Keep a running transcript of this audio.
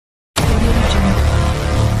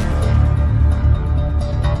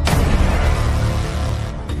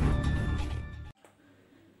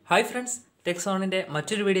Hi friends, ടെക്സോണിൻ്റെ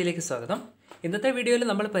മറ്റൊരു വീഡിയോയിലേക്ക് സ്വാഗതം. ഇന്നത്തെ വീഡിയോയിൽ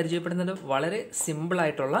നമ്മൾ പരിചയപ്പെടുന്നത് വളരെ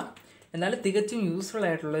സിമ്പിളായിട്ടുള്ള എന്നാൽ തികച്ചും യൂസ്ഫുൾ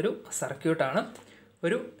ആയിട്ടുള്ളൊരു സർക്യൂട്ടാണ്.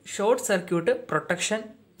 ഒരു ഷോർട്ട് സർക്യൂട്ട് പ്രൊട്ടക്ഷൻ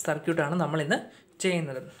സർക്യൂട്ടാണ് നമ്മളിന്ന്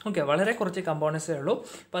ചെയ്യുന്നത്. ഓക്കെ, വളരെ കുറച്ച് കമ്പോണൻസേ ഉള്ളൂ.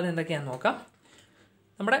 അപ്പോൾ അതെന്തൊക്കെയാണെന്ന് നോക്കാം.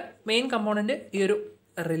 നമ്മുടെ മെയിൻ കമ്പോണൻറ്റ് ഈ ഒരു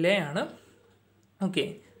റിലേ ആണ്. ഓക്കെ,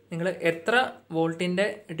 നിങ്ങൾ എത്ര വോൾട്ടിൻ്റെ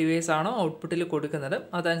ഡിവൈസ് ആണോ ഔട്ട്പുട്ടിൽ കൊടുക്കുന്നത്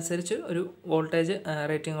അതനുസരിച്ച് ഒരു വോൾട്ടേജ്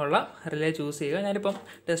റേറ്റിംഗ് ഉള്ള റിലേ ചൂസ് ചെയ്യുക. ഞാനിപ്പം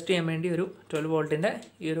ടെസ്റ്റ് ചെയ്യാൻ വേണ്ടി ഒരു 12 വോൾട്ടിൻ്റെ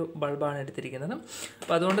ഈ ഒരു ബൾബാണ് എടുത്തിരിക്കുന്നത്.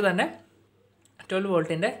 അപ്പോൾ അതുകൊണ്ട് തന്നെ 12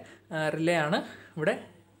 വോൾട്ടിൻ്റെ റിലേ ആണ് ഇവിടെ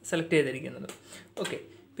സെലക്ട് ചെയ്തിരിക്കുന്നത്. ഓക്കെ,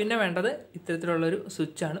 പിന്നെ വേണ്ടത് ഇത്തരത്തിലുള്ളൊരു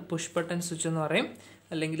സ്വിച്ചാണ്. പുഷ് ബട്ടൺ സ്വിച്ച് എന്ന് പറയും,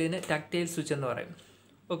 അല്ലെങ്കിൽ ഇതിന് ടാക്ടൈൽ സ്വിച്ച് എന്ന് പറയും.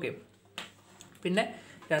 ഓക്കെ, പിന്നെ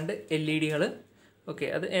 2 LED. ഓക്കെ,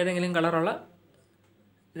 അത് ഏതെങ്കിലും കളറുള്ള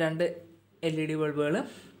 2 LED ബൾബുകൾ.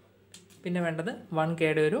 പിന്നെ വേണ്ടത്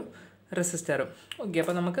 1K ഒരു റെസിസ്റ്ററും. ഓക്കെ,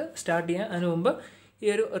 അപ്പോൾ നമുക്ക് സ്റ്റാർട്ട് ചെയ്യാം. അതിന് മുമ്പ് ഈ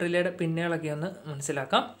ഒരു റിലേയുടെ പിന്നുകളൊക്കെ ഒന്ന്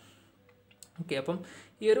മനസ്സിലാക്കാം. ഓക്കെ, അപ്പം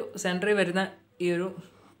ഈ ഒരു സെൻറ്ററിൽ വരുന്ന ഈ ഒരു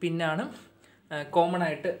പിന്നാണ് കോമൺ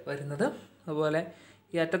ആയിട്ട് വരുന്നത്. അതുപോലെ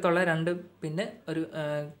ഈ അറ്റത്തുള്ള 2 പിന്ന് ഒരു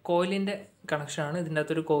കോയിലിൻ്റെ കണക്ഷനാണ്. ഇതിൻ്റെ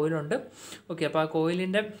അകത്തൊരു കോയിലുണ്ട്. ഓക്കെ, അപ്പോൾ ആ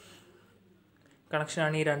കോയിലിൻ്റെ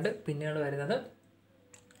കണക്ഷനാണ് ഈ 2 പിന്നുകൾ വരുന്നത്.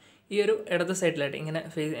 ഈ ഒരു ഇടത് സൈഡിലായിട്ട്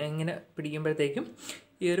ഇങ്ങനെ പിടിക്കുമ്പോഴത്തേക്കും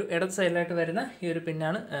ഈ ഒരു ഇടത് സൈഡിലായിട്ട് വരുന്ന ഈ ഒരു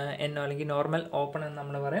പിന്നാണ് എന്നോ അല്ലെങ്കിൽ നോർമൽ ഓപ്പൺ എന്ന്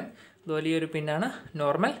നമ്മൾ പറയും. അതുപോലെ ഈ ഒരു പിന്നാണ്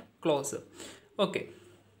നോർമൽ ക്ലോസ്. ഓക്കെ,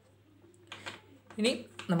 ഇനി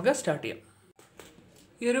നമുക്ക് സ്റ്റാർട്ട് ചെയ്യാം.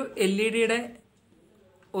 ഈ ഒരു LED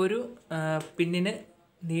ഒരു പിന്നിന്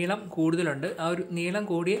നീളം കൂടുതലുണ്ട്. ആ ഒരു നീളം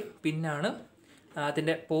കൂടിയ പിന്നാണ്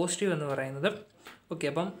അതിൻ്റെ പോസിറ്റീവ് എന്ന് പറയുന്നത്. ഓക്കെ,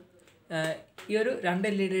 അപ്പം ഈ ഒരു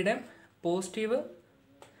 2 LED പോസിറ്റീവ്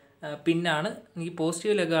പിന്നാണ്. ഈ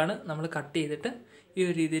പോസിറ്റീവ് ലെഗാണ് നമ്മൾ കട്ട് ചെയ്തിട്ട് ഈ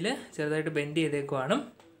ഒരു രീതിയിൽ ചെറുതായിട്ട് ബെൻഡ് ചെയ്തേക്കുവാണ്.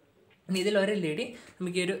 ഇനി ഇതിലൊരു LED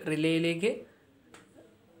നമുക്ക് ഈ ഒരു റിലേയിലേക്ക്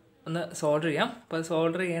ഒന്ന് സോൾഡർ ചെയ്യാം. അപ്പോൾ അത്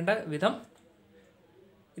സോൾഡർ ചെയ്യേണ്ട വിധം,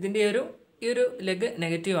 ഇതിൻ്റെ ഈ ഒരു ലെഗ്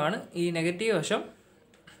നെഗറ്റീവാണ്. ഈ നെഗറ്റീവ് വശം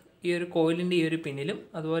ഈ ഒരു കോയിലിൻ്റെ ഈ ഒരു പിന്നിലും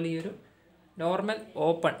അതുപോലെ ഈ ഒരു നോർമൽ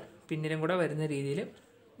ഓപ്പൺ പിന്നിലും കൂടെ വരുന്ന രീതിയിൽ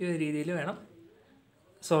ഈ ഒരു രീതിയിൽ വേണം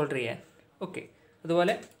സോൾഡർ ചെയ്യാൻ. ഓക്കെ,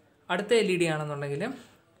 അതുപോലെ അടുത്ത LED ആണെന്നുണ്ടെങ്കിൽ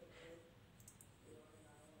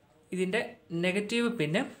ഇതിൻ്റെ നെഗറ്റീവ്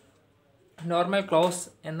പിന്ന് നോർമൽ ക്ലോസ്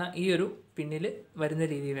എന്ന ഈ ഒരു പിന്നിൽ വരുന്ന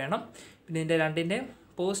രീതി വേണം. പിന്നെ ഇതിൻ്റെ 2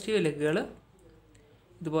 പോസിറ്റീവ് ലെഗുകൾ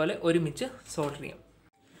ഇതുപോലെ ഒരുമിച്ച് സോൾഡർ ചെയ്യും.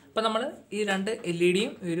 അപ്പോൾ നമ്മൾ ഈ 2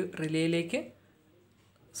 LEDയും ഒരു റിലേയിലേക്ക്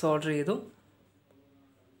സോൾഡർ ചെയ്തു.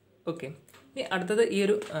 ഓക്കെ, ഇനി അടുത്തത് ഈ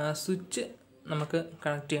ഒരു സ്വിച്ച് നമുക്ക്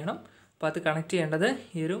കണക്ട് ചെയ്യണം. അപ്പോൾ അത് കണക്ട് ചെയ്യേണ്ടത്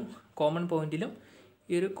ഈ ഒരു കോമൺ പോയിൻറ്റിലും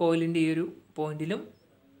ഈ ഒരു കോയിലിൻ്റെ ഈ ഒരു പോയിൻറ്റിലും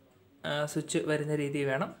സ്വിച്ച് വരുന്ന രീതി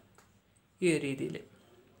വേണം, ഈ ഒരു രീതിയിൽ.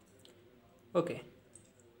 ഓക്കെ,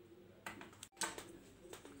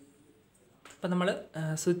 അപ്പോൾ നമ്മൾ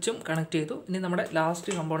സ്വിച്ചും കണക്ട് ചെയ്തു. ഇനി നമ്മുടെ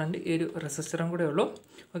ലാസ്റ്റ് കമ്പോണൻറ്റ് ഈ ഒരു റെസിസ്റ്ററും കൂടെ ഉള്ളൂ.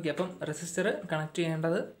 ഓക്കെ, അപ്പം റെസിസ്റ്റർ കണക്ട്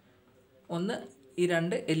ചെയ്യേണ്ടത് ഒന്ന് ഈ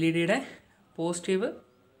 2 LED പോസിറ്റീവ്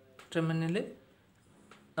ടെർമിനൽ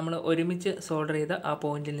നമ്മൾ ഒരുമിച്ച് സോൾഡർ ചെയ്ത ആ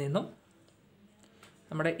പോയിന്റിൽ നിന്നും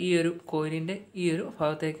നമ്മുടെ ഈ ഒരു കോയിലിൻ്റെ ഈ ഒരു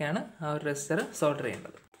ഭാഗത്തേക്കാണ് ആ ഒരു റെസിസ്റ്റർ സോൾഡർ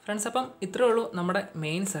ചെയ്യേണ്ടത്. ഫ്രണ്ട്സ്, അപ്പം ഇത്രയേ ഉള്ളൂ നമ്മുടെ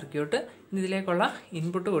മെയിൻ സർക്യൂട്ട്. ഇനി ഇതിലേക്കുള്ള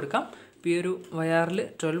ഇൻപുട്ട് കൊടുക്കാം. ഇപ്പോൾ ഈ ഒരു വയറിൽ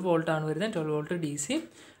 12 വോൾട്ടാണ് വരുന്നത്, 12 വോൾട്ട് DC.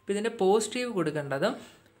 അപ്പോൾ ഇതിൻ്റെ പോസിറ്റീവ് കൊടുക്കേണ്ടത്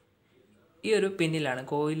ഈ ഒരു പിന്നിലാണ്,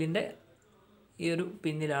 കോയിലിൻ്റെ ഈ ഒരു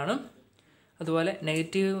പിന്നിലാണ്. അതുപോലെ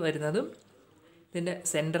നെഗറ്റീവ് വരുന്നതും ഇതിൻ്റെ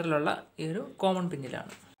സെൻറ്ററിലുള്ള ഈ ഒരു കോമൺ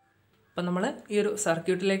പിന്നിലാണ്. അപ്പം നമ്മൾ ഈ ഒരു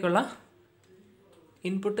സർക്യൂട്ടിലേക്കുള്ള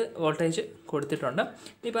ഇൻപുട്ട് വോൾട്ടേജ് കൊടുത്തിട്ടുണ്ട്.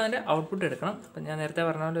 ഇനിയിപ്പോൾ അതിൻ്റെ ഔട്ട്പുട്ട് എടുക്കണം. അപ്പം ഞാൻ നേരത്തെ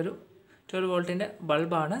പറഞ്ഞ പോലെ ഒരു 12 വോൾട്ടിൻ്റെ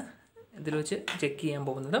ബൾബാണ് ഇതിൽ വെച്ച് ചെക്ക് ചെയ്യാൻ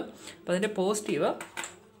പോകുന്നത്. അപ്പോൾ അതിൻ്റെ പോസിറ്റീവ്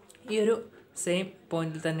ഈ ഒരു സെയിം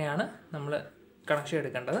പോയിന്റിൽ തന്നെയാണ് നമ്മൾ കണക്ഷൻ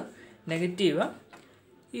എടുക്കേണ്ടത്. നെഗറ്റീവ്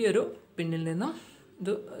ഈ ഒരു പിന്നിൽ നിന്നും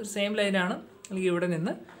ഇത് സെയിം ലൈനാണ്, അല്ലെങ്കിൽ ഇവിടെ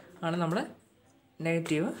നിന്ന് ആണ് നമ്മൾ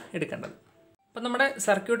നെഗറ്റീവ് എടുക്കേണ്ടത്. അപ്പം നമ്മുടെ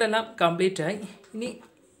സർക്യൂട്ടെല്ലാം കംപ്ലീറ്റ് ആയി. ഇനി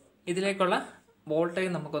ഇതിലേക്കുള്ള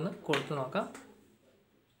വോൾട്ടേജ് നമുക്കൊന്ന് കൊടുത്തു നോക്കാം.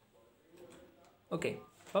 ഓക്കെ,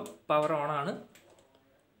 അപ്പം പവർ ഓണാണ്.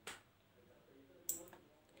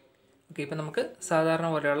 ഓക്കെ, ഇപ്പം നമുക്ക് സാധാരണ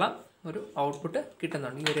പോലെയുള്ള ഒരു ഔട്ട്പുട്ട്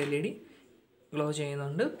കിട്ടുന്നുണ്ട്. ഈ ഒരു LED ഗ്ലോ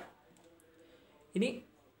ചെയ്യുന്നുണ്ട്. ഇനി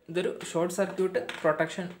ഇതൊരു ഷോർട്ട് സർക്യൂട്ട്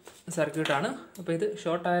പ്രൊട്ടക്ഷൻ സർക്യൂട്ടാണ്. അപ്പോൾ ഇത്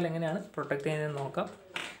ഷോർട്ട് ആയാൽ എങ്ങനെയാണ് പ്രൊട്ടക്റ്റ് ചെയ്യുന്നതെന്ന് നോക്കാം.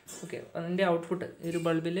 ഓക്കെ, അതിൻ്റെ ഔട്ട്പുട്ട് ഈ ഒരു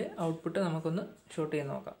ബൾബിലെ ഔട്ട്പുട്ട് നമുക്കൊന്ന് ഷോർട്ട് ചെയ്ത്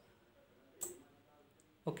നോക്കാം.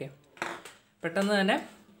 ഓക്കെ, പെട്ടെന്ന് തന്നെ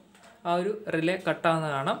ആ ഒരു റിലേ കട്ടാവുന്ന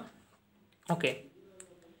കാണാം. ഓക്കെ,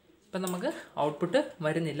 ഇപ്പം നമുക്ക് ഔട്ട്പുട്ട്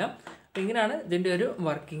വരുന്നില്ല. അപ്പോൾ ഇങ്ങനെയാണ് ഇതിൻ്റെ ഒരു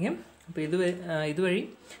വർക്കിങ്. അപ്പോൾ ഇതുവഴി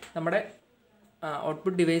നമ്മുടെ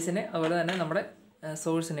ഔട്ട്പുട്ട് ഡിവൈസിനെ അതുപോലെ തന്നെ നമ്മുടെ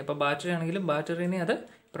സോഴ്സിനെ, ഇപ്പോൾ ബാറ്ററി ആണെങ്കിലും ബാറ്ററിനെ അത്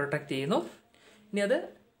പ്രൊട്ടക്റ്റ് ചെയ്യുന്നു. ഇനി അത്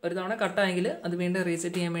ഒരു തവണ കട്ടായെങ്കിൽ അത് വീണ്ടും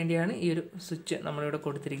റീസെറ്റ് ചെയ്യാൻ വേണ്ടിയാണ് ഈ ഒരു സ്വിച്ച് നമ്മളിവിടെ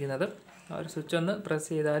കൊടുത്തിരിക്കുന്നത്. ആ ഒരു സ്വിച്ച് ഒന്ന് പ്രസ്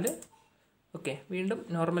ചെയ്താൽ ഓക്കെ വീണ്ടും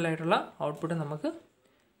നോർമലായിട്ടുള്ള ഔട്ട്പുട്ട് നമുക്ക്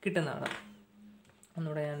കിട്ടുന്നതാണ്.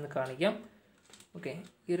 ഒന്നുകൂടെ ഞാനൊന്ന് കാണിക്കാം. ഓക്കെ,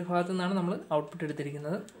 ഈ ഒരു ഭാഗത്തു നിന്നാണ് നമ്മൾ ഔട്ട്പുട്ട്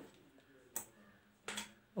എടുത്തിരിക്കുന്നത്.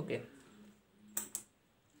 ഓക്കെ,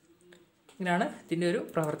 ഇങ്ങനെയാണ് ഇതിൻ്റെ ഒരു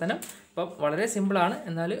പ്രവർത്തനം. അപ്പം വളരെ സിമ്പിളാണ്,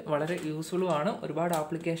 എന്നാൽ വളരെ യൂസ്ഫുള്ളുമാണ്. ഒരുപാട്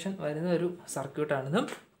ആപ്ലിക്കേഷൻ വരുന്ന ഒരു സർക്യൂട്ടാണിത്.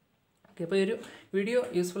 ഓക്കെ, അപ്പോൾ ഈ ഒരു വീഡിയോ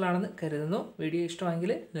യൂസ്ഫുൾ ആണെന്ന് കരുതുന്നു. വീഡിയോ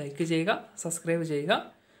ഇഷ്ടമെങ്കിൽ ലൈക്ക് ചെയ്യുക, സബ്സ്ക്രൈബ് ചെയ്യുക.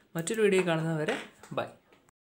 മറ്റൊരു വീഡിയോ കാണുന്നവരെ ബൈ.